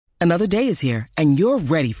Another day is here, and you're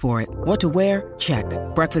ready for it. What to wear? Check.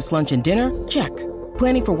 Breakfast, lunch, and dinner? Check.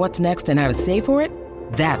 Planning for what's next and how to save for it?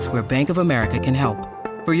 That's where Bank of America can help.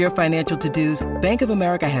 For your financial to-dos, Bank of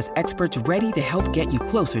America has experts ready to help get you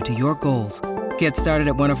closer to your goals. Get started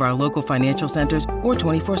at one of our local financial centers or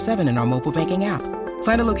 24/7 in our mobile banking app.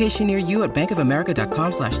 Find a location near you at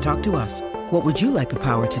bankofamerica.com/talktous. What would you like the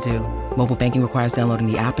power to do? Mobile banking requires downloading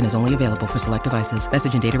the app and is only available for select devices.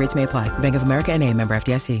 Message and data rates may apply. Bank of America NA, member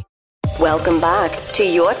FDIC. Welcome back to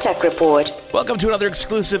Your Tech Report. Welcome to another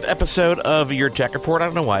exclusive episode of Your Tech Report. I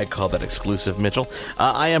don't know why I called that exclusive, Mitchell.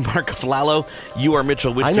 I am Mark Flallow. You are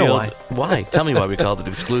Mitchell Whitfield. I know why. Why? Tell me why we called it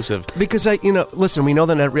exclusive. Because, listen, we know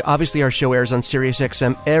that obviously our show airs on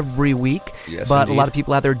SiriusXM every week, yes, but indeed. A lot of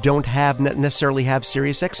people out there don't necessarily have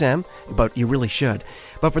SiriusXM, but you really should.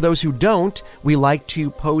 But for those who don't, we like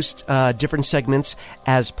to post different segments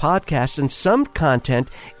as podcasts, and some content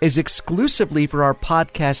is exclusively for our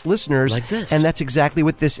podcast listeners. Like this. And that's exactly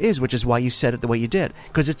what this is, which is why you said it the way you did.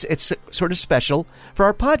 Because it's sort of special for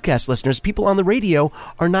our podcast listeners. People on the radio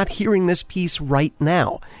are not hearing this piece right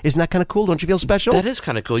now. Isn't that kind of cool? Don't you feel special? That is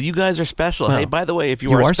kind of cool. You guys are special. Well, hey, by the way, if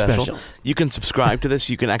you are special, you can subscribe to this.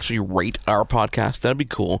 You can actually rate our podcast. That'd be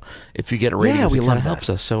cool. If you get ratings, it kind of helps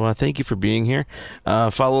us. So thank you for being here.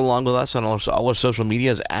 Follow along with us on all our social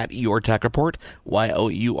medias at Your Tech Report,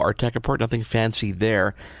 YOUR Tech Report. Nothing fancy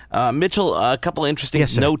there. Mitchell, a couple of interesting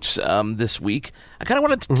notes this week. I kind of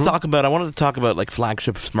wanted to talk about like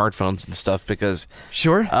flagship smartphones and stuff because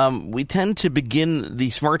we tend to begin the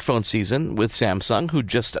smartphone season with Samsung, who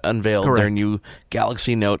just unveiled their new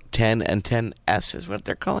Galaxy Note 10 and 10S is what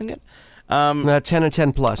they're calling it. 10 and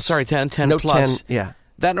 10 Plus. Sorry, 10 and 10 Note Plus. 10, yeah.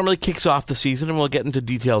 That normally kicks off the season, and we'll get into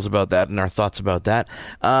details about that and our thoughts about that.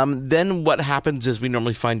 Then what happens is we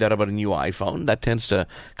normally find out about a new iPhone. That tends to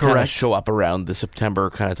kind of show up around the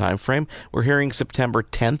September kind of time frame. We're hearing September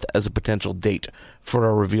 10th as a potential date for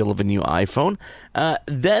a reveal of a new iPhone.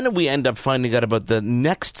 Then we end up finding out about the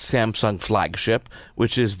next Samsung flagship,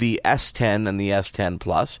 which is the S10 and the S10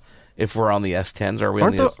 Plus. If we're on the S10s, are we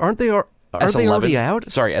on the S10s? Aren't they already out?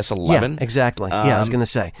 Sorry, S11. Yeah, exactly. I was going to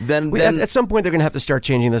say. Then at some point, they're going to have to start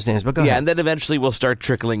changing those names, but go ahead. Yeah, and then eventually we'll start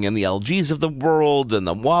trickling in the LGs of the world and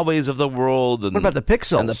the Huaweis of the world. And what about the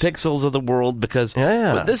Pixels? And the Pixels of the world, because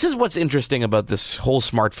this is what's interesting about this whole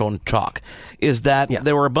smartphone talk, is that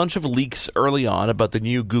there were a bunch of leaks early on about the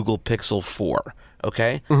new Google Pixel 4.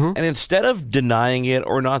 Okay? And instead of denying it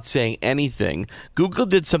or not saying anything, Google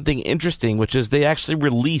did something interesting, which is they actually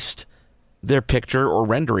released their picture or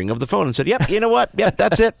rendering of the phone and said, yep, you know what? Yep,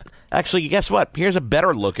 that's it. Actually, guess what? Here's a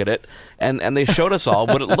better look at it. And they showed us all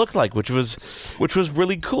what it looked like, which was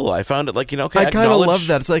really cool. I found it like, okay, I kind of love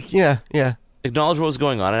that. It's like, yeah. Acknowledge what was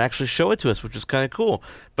going on and actually show it to us, which is kind of cool.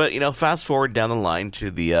 But, fast forward down the line to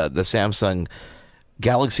the Samsung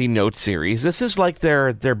Galaxy Note series. This is like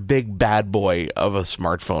their big bad boy of a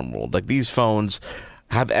smartphone world. Like these phones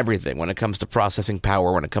have everything when it comes to processing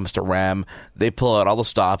power, when it comes to RAM. They pull out all the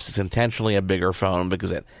stops. It's intentionally a bigger phone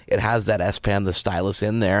because it has that S Pen, the stylus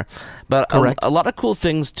in there. But a lot of cool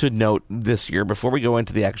things to note this year before we go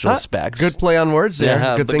into the actual specs. Good play on words there.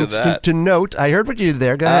 Yeah, good things to note. I heard what you did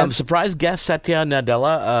there. Go ahead. Surprise guest Satya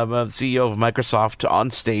Nadella, CEO of Microsoft,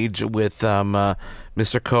 on stage with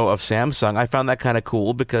Mr. Koh of Samsung. I found that kind of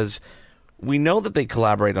cool because we know that they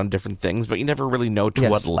collaborate on different things, but you never really know to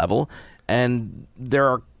what level. And there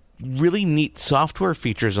are really neat software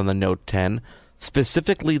features on the Note 10,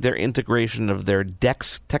 specifically their integration of their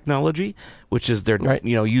DeX technology, which is their,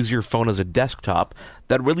 use your phone as a desktop.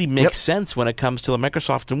 That really makes sense when it comes to the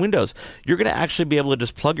Microsoft and Windows. You're going to actually be able to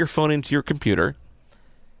just plug your phone into your computer,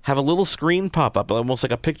 have a little screen pop up, almost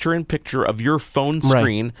like a picture-in-picture of your phone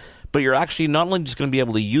screen, but you're actually not only just going to be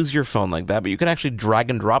able to use your phone like that, but you can actually drag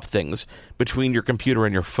and drop things between your computer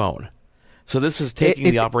and your phone. So this is taking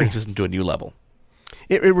the operating system to a new level.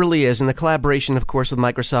 It really is. And the collaboration, of course, with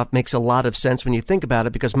Microsoft makes a lot of sense when you think about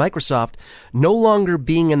it, because Microsoft, no longer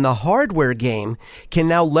being in the hardware game, can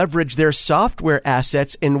now leverage their software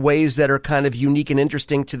assets in ways that are kind of unique and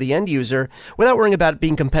interesting to the end user without worrying about it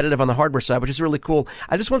being competitive on the hardware side, which is really cool.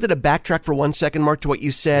 I just wanted to backtrack for 1 second, Mark, to what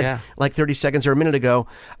you said like 30 seconds or a minute ago.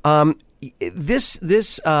 This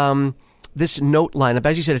Note lineup,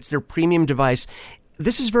 as you said, it's their premium device.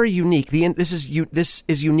 This is very unique. This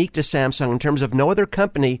is unique to Samsung in terms of no other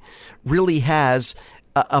company really has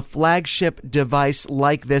a flagship device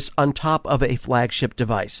like this on top of a flagship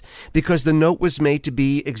device, because the Note was made to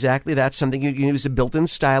be exactly that, something you can use a built-in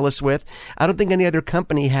stylus with. I don't think any other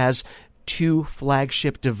company has two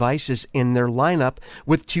flagship devices in their lineup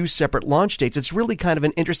with two separate launch dates. It's really kind of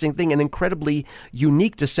an interesting thing and incredibly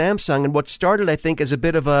unique to Samsung. And what started, I think, as a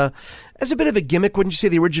bit of a gimmick, wouldn't you say?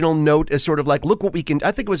 The original Note as sort of like, look what we can.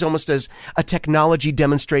 I think it was almost as a technology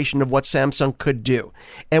demonstration of what Samsung could do.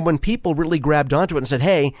 And when people really grabbed onto it and said,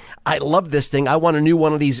 "Hey, I love this thing. I want a new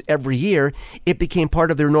one of these every year," it became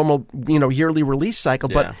part of their normal, yearly release cycle.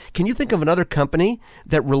 Yeah. But can you think of another company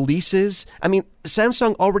that releases? I mean,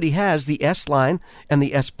 Samsung already has the S line and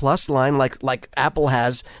the S Plus line, like Apple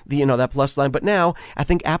has the that Plus line. But now I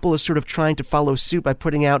think Apple is sort of trying to follow suit by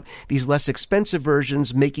putting out these less expensive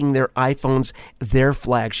versions, making their iPhones their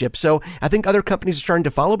flagship. So I think other companies are starting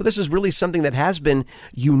to follow, but this is really something that has been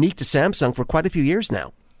unique to Samsung for quite a few years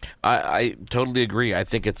now. I totally agree. I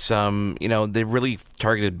think it's they really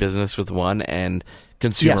targeted business with one and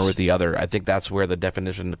consumer with the other. I think that's where the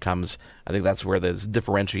definition comes. I think that's where the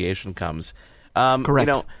differentiation comes.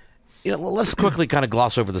 Correct. Let's quickly kind of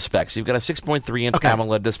gloss over the specs. You've got a 6.3-inch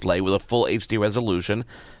AMOLED display with a full HD resolution.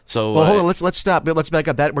 So, well, hold on. Let's stop. Let's back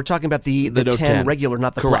up. That we're talking about the Note 10 regular,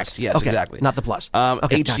 not the Correct. Plus. Yes, okay. Exactly. Not the Plus.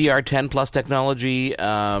 HDR10 Plus technology.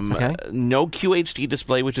 No QHD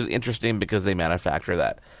display, which is interesting because they manufacture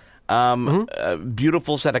that. A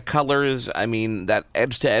beautiful set of colors. I mean, that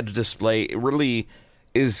edge-to-edge display really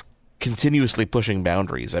is continuously pushing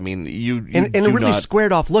boundaries. I mean, and a really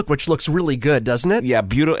squared off look, which looks really good, doesn't it? Yeah,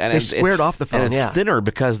 beautiful. And it's squared off the phone. And it's thinner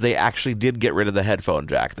because they actually did get rid of the headphone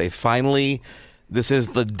jack. They finally. This is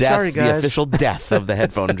the death, Sorry, guys. the official death of the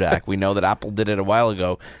headphone jack. We know that Apple did it a while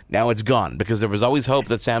ago. Now it's gone because there was always hope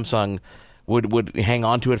that Samsung would hang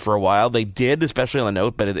on to it for a while. They did, especially on the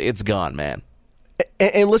Note, but it's gone, man.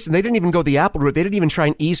 And listen, they didn't even go the Apple route. They didn't even try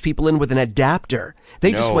and ease people in with an adapter.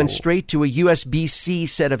 They just went straight to a USB-C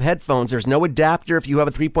set of headphones. There's no adapter if you have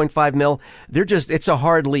a 3.5 mil. It's a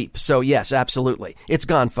hard leap. So yes, absolutely. It's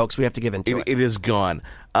gone, folks. We have to give into it. It is gone.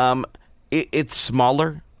 It's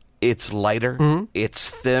smaller. It's lighter. It's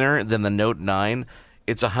thinner than the Note 9.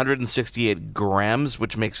 It's 168 grams,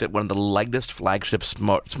 which makes it one of the lightest flagship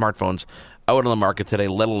smartphones out on the market today,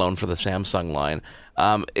 let alone for the Samsung line.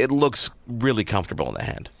 It looks really comfortable in the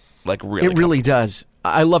hand. It really does.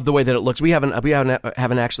 I love the way that it looks. We haven't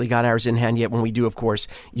actually got ours in hand yet. When we do, of course,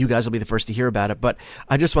 you guys will be the first to hear about it. But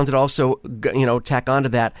I just wanted to also, tack onto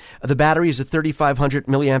that. The battery is a 3,500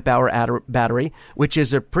 milliamp hour battery, which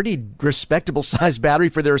is a pretty respectable size battery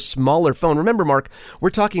for their smaller phone. Remember, Mark, we're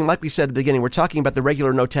talking, like we said at the beginning, we're talking about the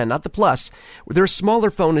regular Note 10, not the Plus. Their smaller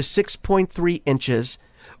phone is 6.3 inches.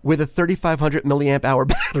 With a 3,500 milliamp hour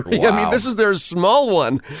battery. Wow. I mean, this is their small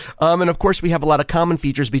one. And of course, we have a lot of common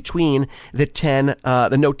features between the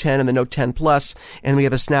Note 10 and the Note 10 Plus. And we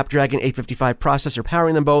have a Snapdragon 855 processor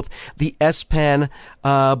powering them both. The S Pen,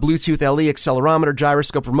 Bluetooth LE accelerometer,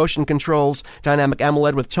 gyroscope for motion controls, dynamic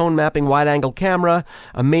AMOLED with tone mapping, wide angle camera,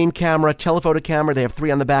 a main camera, telephoto camera. They have 3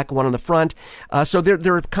 on the back, 1 on the front. So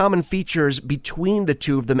there are common features between the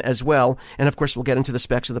two of them as well. And of course, we'll get into the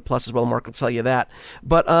specs of the Plus as well. Mark will tell you that.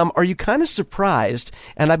 But are you kind of surprised?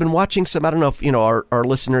 And I've been watching some, I don't know if, our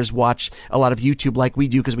listeners watch a lot of YouTube like we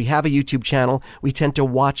do because we have a YouTube channel. We tend to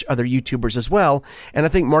watch other YouTubers as well. And I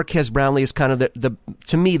think Marques Brownlee is kind of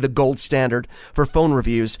to me, the gold standard for phone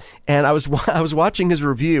reviews. And I was watching his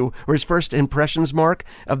review or his first impressions, Mark,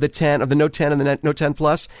 of the Note 10 and the Note 10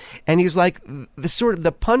 Plus. And he's like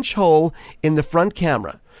the punch hole in the front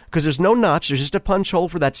camera. Because there's no notch, there's just a punch hole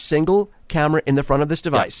for that single camera in the front of this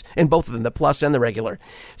device. In both of them, the Plus and the regular.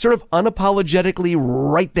 Sort of unapologetically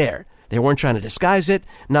right there. They weren't trying to disguise it,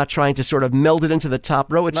 not trying to sort of meld it into the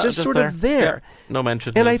top row. It's just sort of there. Yeah. No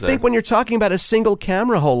mention. And I think when you're talking about a single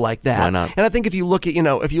camera hole like that, why not? And I think if you look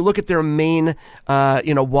at their main,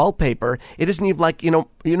 wallpaper, it isn't even like, how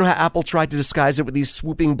Apple tried to disguise it with these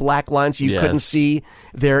swooping black lines so you couldn't see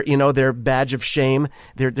their badge of shame,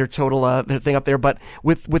 their total, their thing up there. But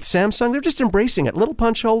with Samsung, they're just embracing it. Little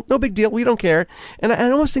punch hole, no big deal. We don't care. And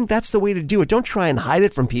I almost think that's the way to do it. Don't try and hide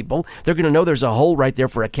it from people. They're going to know there's a hole right there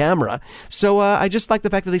for a camera. So I just like the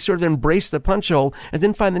fact that they sort of embrace the punch hole and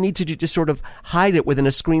didn't find the need to just sort of hide it within a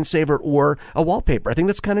screensaver or a wallpaper. I think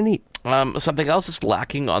that's kind of neat. Something else that's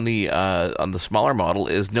lacking on the smaller model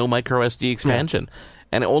is no micro SD expansion,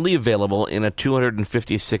 and only available in a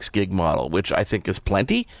 256 gig model, which I think is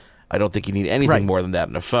plenty. I don't think you need anything more than that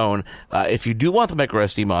in a phone. If you do want the micro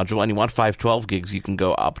SD module and you want 512 gigs, you can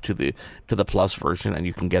go up to the Plus version and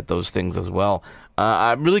you can get those things as well.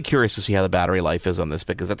 I'm really curious to see how the battery life is on this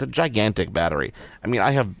because it's a gigantic battery. I mean,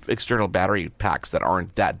 I have external battery packs that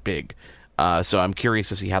aren't that big, so I'm curious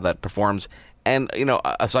to see how that performs. And,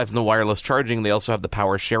 aside from the wireless charging, they also have the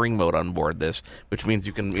power sharing mode on board this, which means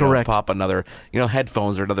you can pop another,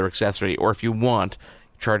 headphones or another accessory, or if you want,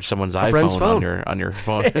 charge someone's friend's iPhone phone. on your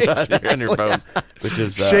phone Exactly. on your phone, which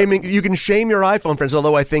is shaming. You can shame your iPhone friends.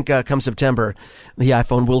 Although I think come September, the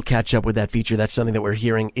iPhone will catch up with that feature. That's something that we're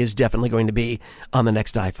hearing is definitely going to be on the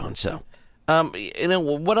next iPhone. So.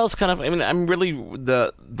 What else kind of? I mean, I'm really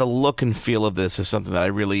the look and feel of this is something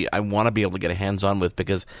that I want to be able to get a hands on with,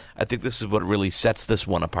 because I think this is what really sets this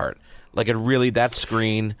one apart. Like that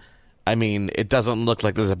screen. I mean, it doesn't look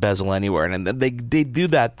like there's a bezel anywhere, and they do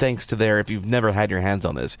that thanks to if you've never had your hands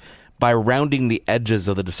on this, by rounding the edges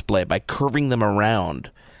of the display, by curving them around.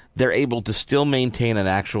 They're able to still maintain an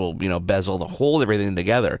actual bezel to hold everything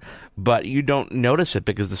together, but you don't notice it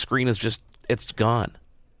because the screen is it's gone.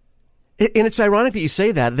 And it's ironic that you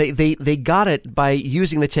say that. They got it by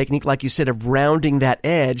using the technique, like you said, of rounding that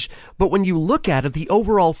edge. But when you look at it, the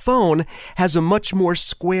overall phone has a much more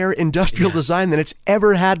square industrial design than it's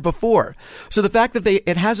ever had before. So the fact that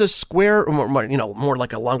it has a square, more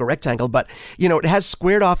like a longer rectangle, but, it has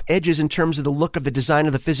squared off edges in terms of the look of the design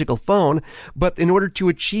of the physical phone. But in order to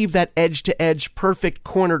achieve that edge-to-edge perfect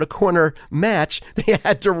corner-to-corner match, they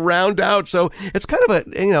had to round out. So it's kind of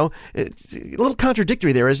it's a little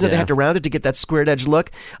contradictory there, isn't it? Yeah. They had to round it to get that squared edge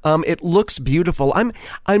look. It looks beautiful.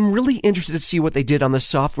 I'm really interested to see what they did on the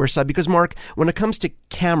software side, because Mark, when it comes to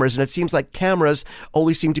cameras, and it seems like cameras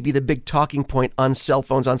always seem to be the big talking point on cell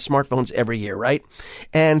phones, on smartphones every year, right?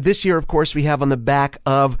 And this year, of course, we have on the back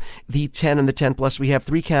of the 10 and the 10 Plus, we have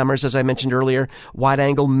 3 cameras, as I mentioned earlier: wide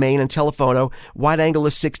angle, main, and telephoto. Wide angle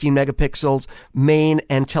is 16 megapixels. Main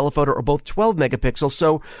and telephoto are both 12 megapixels.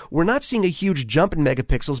 So we're not seeing a huge jump in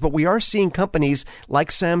megapixels, but we are seeing companies like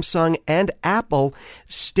Samsung and Apple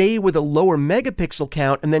stay with a lower megapixel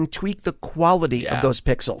count and then tweak the quality of those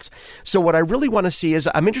pixels. So what I really want to see is,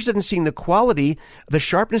 I'm interested in seeing the quality, the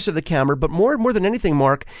sharpness of the camera, but more than anything,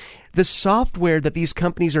 Mark, the software that these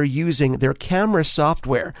companies are using, their camera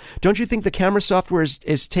software. Don't you think the camera software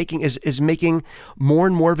is making more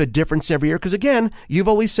and more of a difference every year? Because again, you've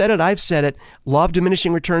always said it, I've said it, law of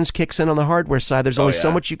diminishing returns kicks in on the hardware side. There's only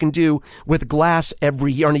so much you can do with glass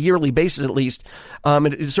every year, on a yearly basis at least.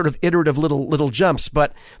 It's sort of iterative little jumps,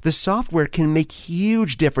 but the software can make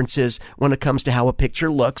huge differences when it comes to how a picture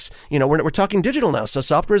looks. We're talking digital now, so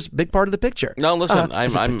software is a big part of the picture. No, listen,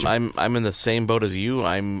 I'm in the same boat as you.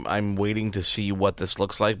 I'm waiting to see what this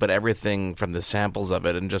looks like, but everything from the samples of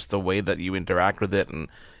it and just the way that you interact with it, and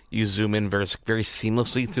you zoom in very, very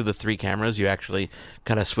seamlessly through the 3 cameras, you actually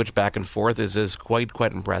kind of switch back and forth, is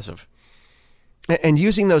quite impressive. And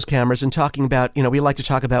using those cameras and talking about, we like to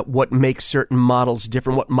talk about what makes certain models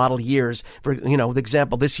different, what model years, for, the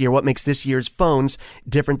example this year, what makes this year's phones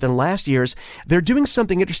different than last year's. They're doing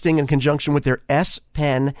something interesting in conjunction with their S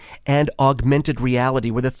Pen and augmented reality,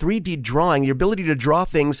 with a 3D drawing, the ability to draw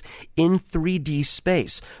things in 3D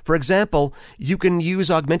space. For example, you can use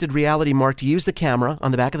augmented reality, Mark, to use the camera on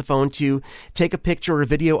the back of the phone to take a picture or a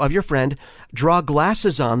video of your friend, draw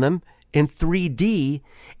glasses on them in 3D,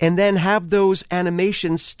 and then have those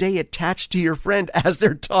animations stay attached to your friend as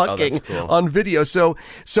they're talking on video. So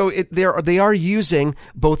they are using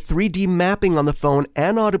both 3D mapping on the phone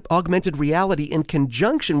and augmented reality in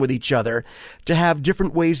conjunction with each other to have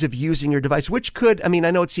different ways of using your device, which could, I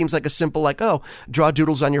know it seems like a simple, draw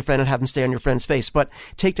doodles on your friend and have them stay on your friend's face, but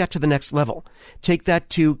take that to the next level. Take that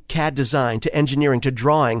to CAD design, to engineering, to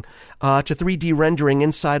drawing, to 3D rendering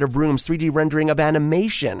inside of rooms, 3D rendering of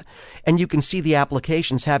animation. And you can see the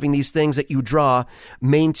applications having these things that you draw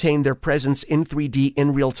maintain their presence in 3D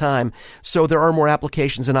in real time. So there are more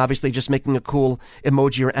applications than obviously just making a cool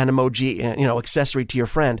emoji or Animoji, accessory to your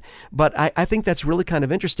friend. But I think that's really kind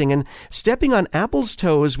of interesting. And stepping on Apple's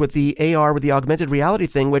toes with the AR, with the augmented reality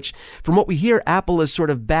thing, which from what we hear, Apple has sort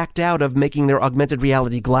of backed out of making their augmented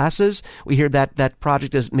reality glasses. We hear that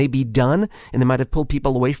project is maybe done, and they might have pulled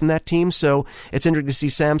people away from that team. So it's interesting to see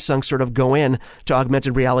Samsung sort of go in to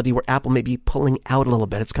augmented reality where Apple may be pulling out a little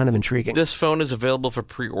bit. It's kind of intriguing. This phone is available for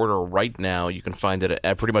pre-order right now. You can find it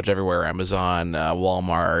at pretty much everywhere. Amazon,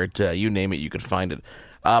 Walmart, you name it, you can find it.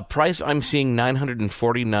 Price, I'm seeing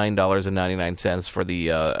 $949.99 for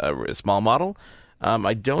the small model.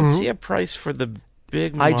 I don't see a price for the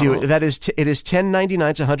big model. I do. That is, it is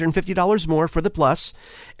 $10.99. It's $150 more for the Plus,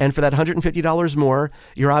 and for that $150 more,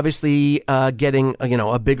 you're obviously getting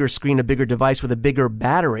a bigger screen, a bigger device with a bigger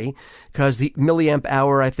battery, because the milliamp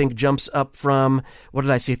hour I think jumps up from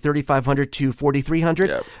 3,500 to 4,300.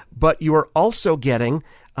 Yep. But you are also getting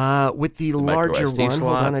with the larger one. Slot.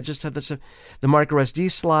 Hold on, I just had this. The micro SD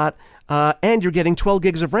slot, and you're getting 12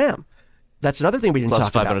 gigs of RAM. That's another thing we didn't talk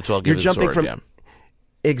about. Plus 512 gigs You're jumping of storage, from.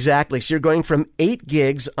 Exactly. So you're going from 8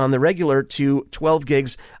 gigs on the regular to 12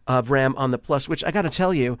 gigs of RAM on the Plus, which I got to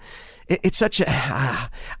tell you, it's such a,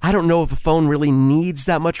 I don't know if a phone really needs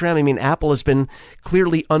that much RAM. I mean, Apple has been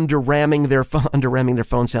clearly under-ramming their phone. Under-ramming their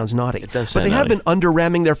phone sounds naughty. It does but they sound have naughty. been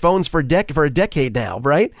under-ramming their phones for a decade now,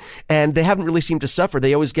 right? And they haven't really seemed to suffer.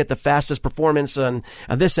 They always get the fastest performance on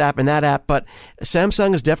this app and that app. But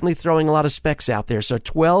Samsung is definitely throwing a lot of specs out there. So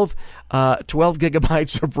 12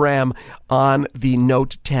 gigabytes of RAM on the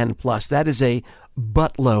Note 10 Plus. That is a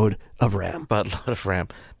buttload of RAM. Buttload of RAM.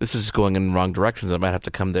 This is going in the wrong directions. I might have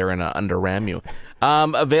to come there and under-RAM you.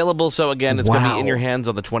 Available, so again, it's going to be in your hands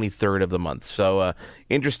on the 23rd of the month. So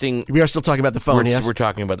interesting. We are still talking about the phone, yes? We're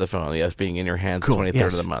talking about the phone, yes, being in your hands cool, 23rd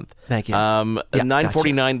yes. of the month. Thank you.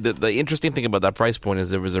 $949, gotcha. The interesting thing about that price point is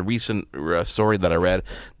there was a recent story that I read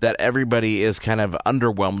that everybody is kind of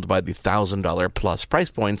underwhelmed by the $1,000 plus price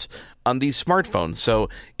points on these smartphones. So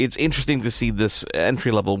it's interesting to see this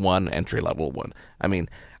entry-level one. I mean,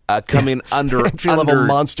 come in under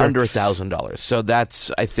monster. under $1,000. So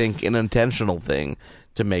that's, I think, an intentional thing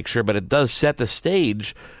to make sure. But it does set the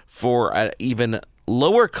stage for an even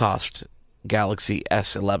lower cost Galaxy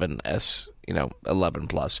S11, 11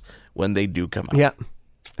 Plus when they do come out. Yeah.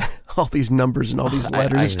 All these numbers and all these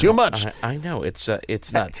letters. It's too much. I know. It's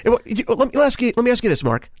nuts. Let me ask you this,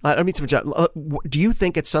 Mark. Do you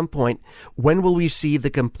think at some point, when will we see the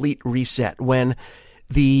complete reset? When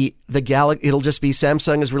the Galaxy, it'll just be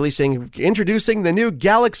Samsung is introducing the new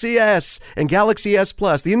Galaxy S and Galaxy S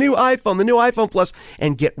Plus, the new iPhone Plus,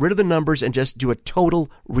 and get rid of the numbers and just do a total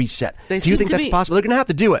reset. Do you think that's possible? They're going to have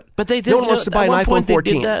to do it. But they did. No one wants to buy an iPhone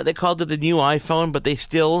 14. They called it the new iPhone, but they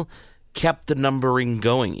still kept the numbering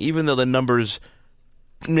going, even though the numbers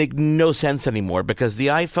make no sense anymore, because the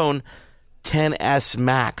iPhone XS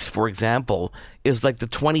Max, for example, is like the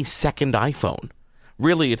 22nd iPhone.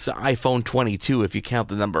 Really, it's the iPhone 22 if you count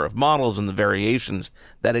the number of models and the variations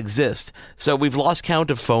that exist. So we've lost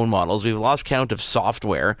count of phone models. We've lost count of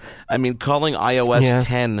software. I mean, calling iOS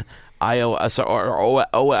 10 iOS or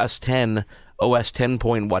OS 10 OS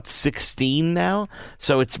 10.16 now?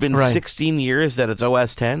 So it's been 16 years that it's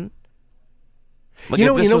OS 10? Like you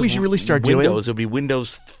know we should really start Windows, doing? It would be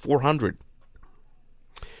Windows 400.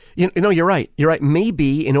 You're right. You're right.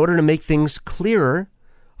 Maybe in order to make things clearer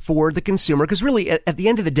for the consumer, because really, at the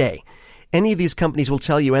end of the day, any of these companies will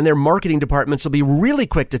tell you, and their marketing departments will be really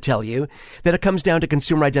quick to tell you, that it comes down to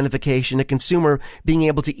consumer identification, a consumer being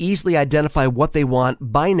able to easily identify what they want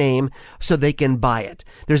by name so they can buy it.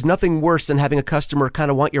 There's nothing worse than having a customer kind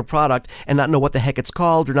of want your product and not know what the heck it's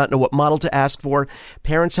called or not know what model to ask for.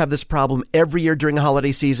 Parents have this problem every year during a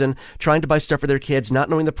holiday season, trying to buy stuff for their kids, not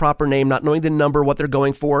knowing the proper name, not knowing the number, what they're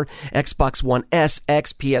going for, Xbox One S,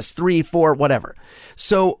 X, PS3, 4, whatever.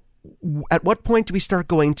 So at what point do we start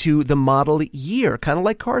going to the model year, kind of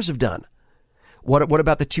like cars have done? What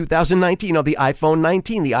about the 2019, the iPhone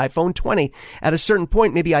 19, the iPhone 20? At a certain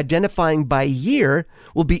point, maybe identifying by year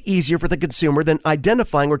will be easier for the consumer than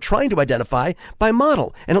identifying or trying to identify by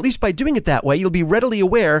model. And at least by doing it that way, you'll be readily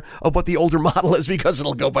aware of what the older model is because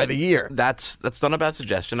it'll go by the year. That's not a bad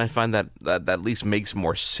suggestion. I find that at least makes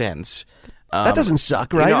more sense. That doesn't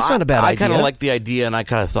suck, right? It's not a bad idea. I kind of like the idea, and I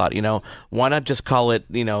kind of thought, why not just call it,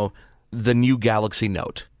 the new Galaxy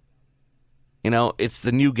Note? It's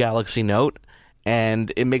the new Galaxy Note,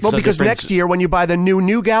 and it makes no because difference. Next year when you buy the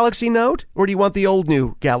new Galaxy Note, or do you want the old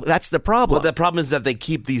new Galaxy? That's the problem. Well, the problem is that they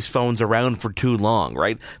keep these phones around for too long,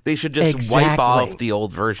 right? They should just wipe off the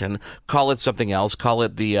old version, call it something else, call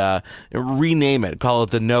it rename it, call it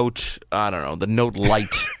the Note, the Note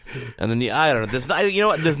Lite. And then I don't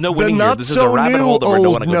know. There's no winning here. This is a rabbit hole that we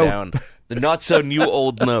don't want to go down. The not so new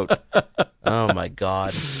old Note. Oh my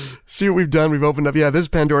God! See what we've done? We've opened up. Yeah, this is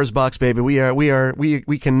Pandora's box, baby.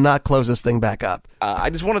 We cannot close this thing back up. I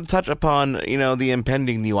just wanted to touch upon the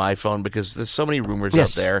impending new iPhone, because there's so many rumors out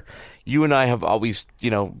there. You and I have always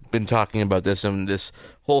been talking about this, and this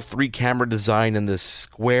whole 3-camera design and this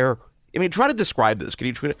square. I mean, try to describe this.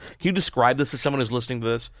 Can you describe this to someone who's listening to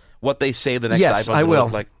this? What they say the next iPhone will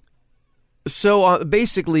look like? So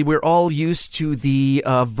basically, we're all used to the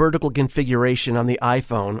vertical configuration on the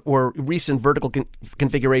iPhone, or recent vertical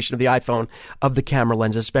configuration of the iPhone of the camera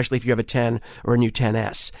lens, especially if you have a 10 or a new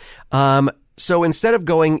 10S. So instead of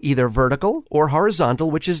going either vertical or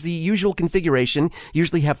horizontal, which is the usual configuration,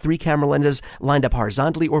 usually have 3 camera lenses lined up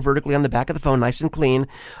horizontally or vertically on the back of the phone, nice and clean.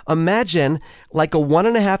 Imagine like a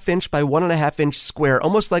 1.5 inch by 1.5 inch square,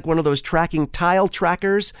 almost like one of those tracking tile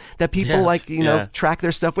trackers that people track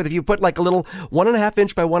their stuff with. If you put like a little 1.5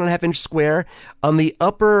 inch by 1.5 inch square on the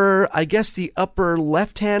upper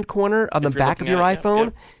left-hand corner on the back of your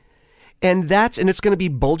iPhone. And it's going to be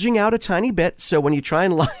bulging out a tiny bit. So when you try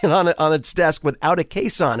and lie it on its desk without a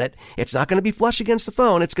case on it, it's not going to be flush against the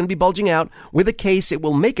phone. It's going to be bulging out. With a case, it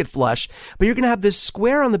will make it flush. But you're going to have this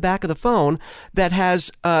square on the back of the phone that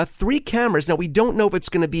has 3 cameras. Now, we don't know if it's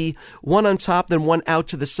going to be one on top, then one out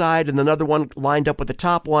to the side, and another one lined up with the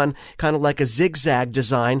top one, kind of like a zigzag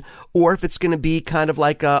design, or if it's going to be kind of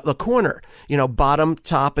like a corner, bottom,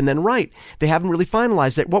 top, and then right. They haven't really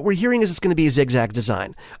finalized it. What we're hearing is it's going to be a zigzag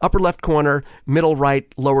design. Upper left corner, middle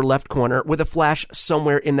right, lower left corner, with a flash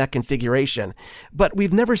somewhere in that configuration. But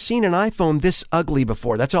we've never seen an iPhone this ugly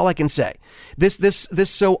before. That's all I can say. This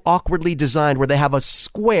so awkwardly designed where they have a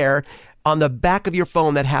square on the back of your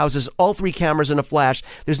phone that houses all 3 cameras and a flash.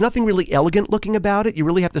 There's nothing really elegant looking about it. You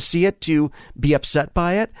really have to see it to be upset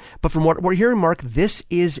by it. But from what we're hearing, Mark, this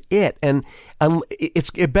is it. And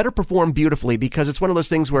it better perform beautifully, because it's one of those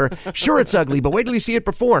things where, sure, it's ugly, but wait till you see it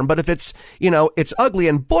perform. But if it's, it's ugly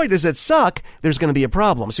and boy, does it suck, there's going to be a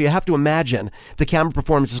problem. So you have to imagine the camera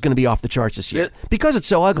performance is going to be off the charts this year because it's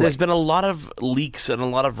so ugly. There's been a lot of leaks and a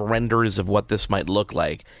lot of renders of what this might look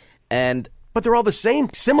like. But they're all the same,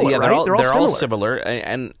 similar, right? They're all similar.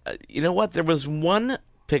 And you know what? There was one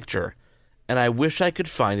picture, and I wish I could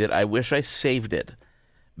find it. I wish I saved it.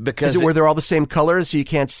 Because is it where they're all the same color so you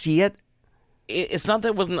can't see it? It's not that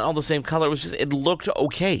it wasn't all the same color. It was just, it looked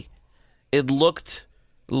okay. It looked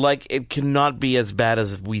like it cannot be as bad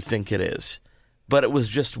as we think it is. But it was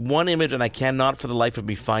just one image, and I cannot for the life of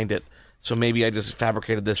me find it. So maybe I just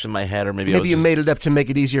fabricated this in my head, or maybe you made it up to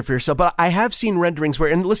make it easier for yourself. But I have seen renderings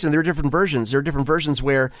where, and listen, there are different versions. There are different versions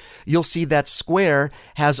where you'll see that square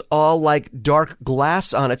has all like dark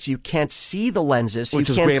glass on it, so you can't see the lenses. So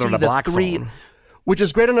which is great on a black phone. Which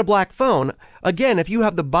is great on a black phone. Again, if you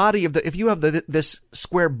have the body of this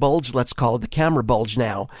square bulge, let's call it the camera bulge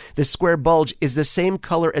now, this square bulge is the same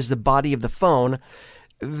color as the body of the phone,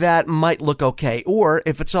 that might look okay. Or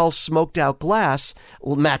if it's all smoked out glass,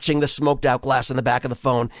 matching the smoked out glass on the back of the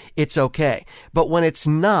phone, it's okay. But when it's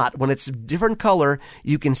not, when it's a different color,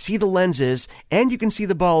 you can see the lenses and you can see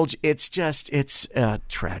the bulge. It's a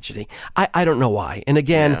tragedy. I don't know why. And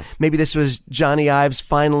again, maybe this was Johnny Ive's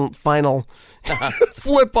final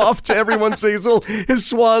flip off to everyone. So his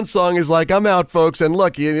swan song is like, I'm out, folks. And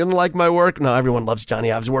look, you didn't like my work. No, everyone loves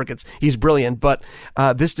Johnny Ive's work. He's brilliant. But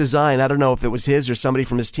this design, I don't know if it was his or somebody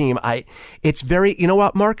from his team. It's very, you know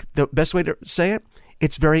what, Mark? The best way to say it,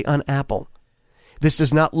 it's very un-Apple. This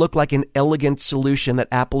does not look like an elegant solution that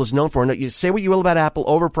Apple is known for. And you say what you will about Apple,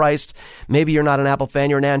 overpriced. Maybe you're not an Apple fan,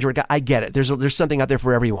 you're an Android guy. I get it. There's something out there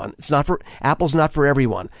for everyone. Apple's not for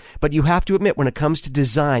everyone. But you have to admit, when it comes to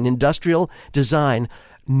design, industrial design,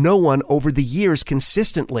 no one over the years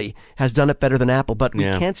consistently has done it better than Apple. But we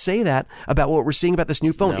can't say that about what we're seeing about this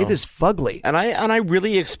new phone. No. It is fugly. And I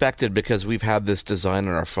really expected, because we've had this design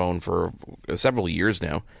on our phone for several years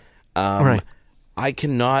now. Right. I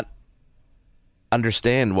cannot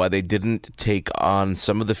understand why they didn't take on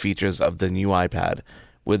some of the features of the new iPad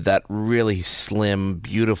with that really slim,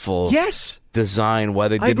 beautiful design. Why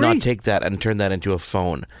they did not take that and turn that into a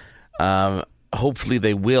phone. Hopefully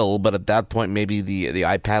they will, but at that point maybe the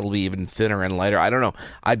iPad will be even thinner and lighter. I don't know.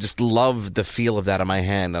 I just love the feel of that in my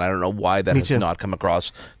hand, and I don't know why that has not come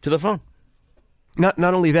across to the phone. Not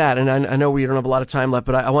only that, and I know we don't have a lot of time left,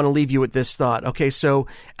 but I want to leave you with this thought. Okay, so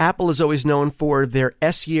Apple is always known for their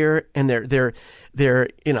S year and their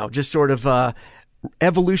just sort of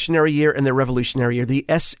evolutionary year and their revolutionary year. The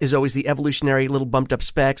S is always the evolutionary, little bumped up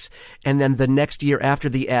specs, and then the next year after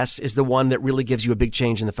the S is the one that really gives you a big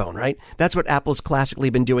change in the phone, right? That's what Apple's classically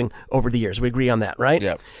been doing over the years. We agree on that, right?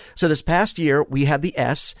 Yeah. So this past year, we had the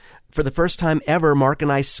S. For the first time ever, Mark and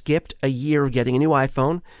I skipped a year of getting a new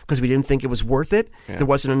iPhone because we didn't think it was worth it. Yeah. There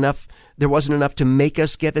wasn't enough to make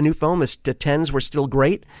us get a new phone. The 10s were still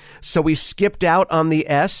great. So we skipped out on the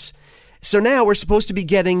S. So now we're supposed to be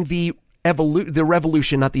getting the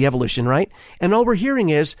revolution, not the evolution, right? And all we're hearing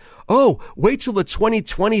is, wait till the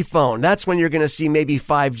 2020 phone. That's when you're going to see maybe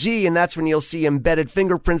 5G, and that's when you'll see embedded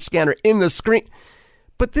fingerprint scanner in the screen.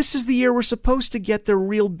 But this is the year we're supposed to get the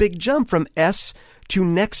real big jump from S to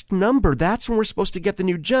next number. That's when we're supposed to get the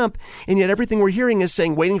new jump. And yet everything we're hearing is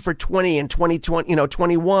saying waiting for 20 and 2020,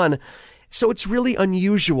 21. So it's really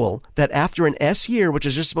unusual that after an S year, which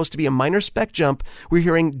is just supposed to be a minor spec jump, we're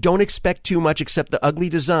hearing don't expect too much except the ugly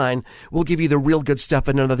design. We'll give you the real good stuff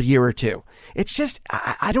in another year or two. It's just,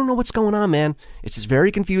 I don't know what's going on, man. It's just very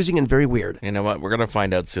confusing and very weird. You know what? We're going to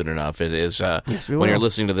find out soon enough. It is, yes, we will. When you're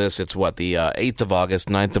listening to this, it's the 8th of August,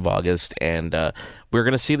 9th of August, and we're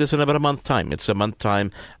going to see this in about a month time. It's a month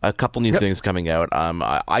time, a couple new things coming out.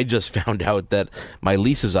 I just found out that my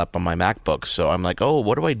lease is up on my MacBook, so I'm like,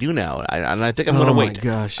 what do I do now? I And I think I'm going to wait. Oh,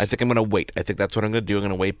 my gosh. I think I'm going to wait. I think that's what I'm going to do. I'm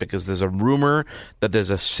going to wait because there's a rumor that there's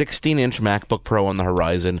a 16-inch MacBook Pro on the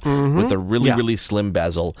horizon with a really slim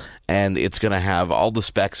bezel, and it's going to have all the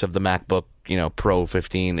specs of the MacBook, Pro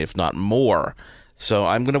 15, if not more. So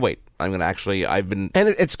I'm going to wait. I'm going to actually, And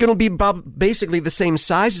it's going to be basically the same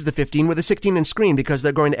size as the 15 with a 16-inch screen because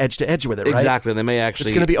they're going to edge with it, right? Exactly. They may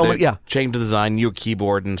actually it's going to be change the design, new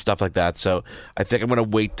keyboard and stuff like that. So I think I'm going to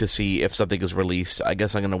wait to see if something is released. I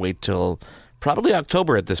guess I'm going to wait till probably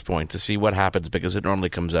October at this point to see what happens because it normally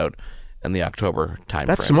comes out in the October time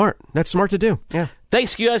That's frame. smart. That's smart to do. Yeah.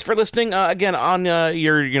 Thanks, you guys, for listening. Again, on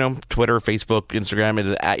your Twitter, Facebook, Instagram, it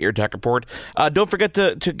is at Your Tech Report. Don't forget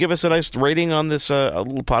to give us a nice rating on this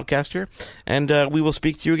little podcast here, and we will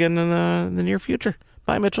speak to you again in the near future.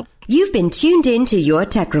 Bye, Mitchell. You've been tuned in to Your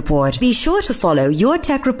Tech Report. Be sure to follow Your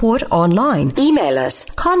Tech Report online. Email us,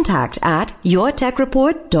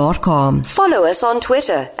 contact@yourtechreport.com. Follow us on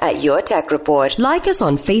Twitter @Your Tech Report. Like us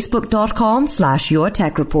on facebook.com/Your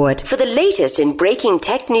Tech Report for the latest in breaking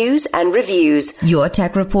tech news and reviews.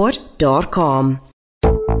 yourtechreport.com.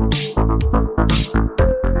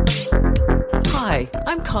 Hi,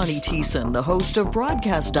 I'm Connie Thiessen, the host of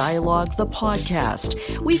Broadcast Dialogue, the podcast.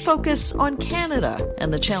 We focus on Canada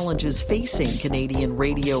and the challenges facing Canadian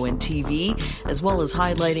radio and TV, as well as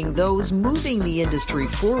highlighting those moving the industry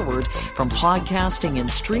forward from podcasting and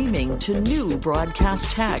streaming to new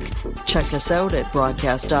broadcast tech. Check us out at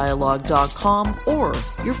broadcastdialogue.com or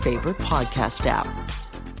your favorite podcast app.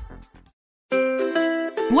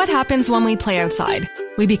 What happens when we play outside?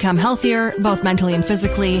 We become healthier, both mentally and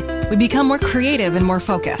physically. We become more creative and more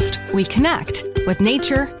focused. We connect with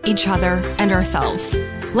nature, each other, and ourselves.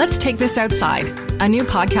 Let's Take This Outside, a new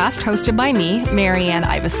podcast hosted by me, Marianne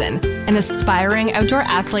Iveson, an aspiring outdoor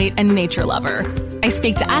athlete and nature lover. I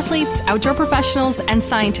speak to athletes, outdoor professionals, and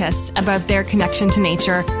scientists about their connection to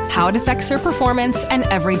nature, how it affects their performance, and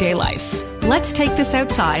everyday life. Let's Take This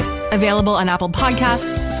Outside, available on Apple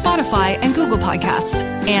Podcasts, Spotify, and Google Podcasts,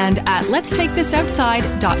 and at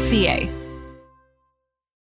letstakethisoutside.ca.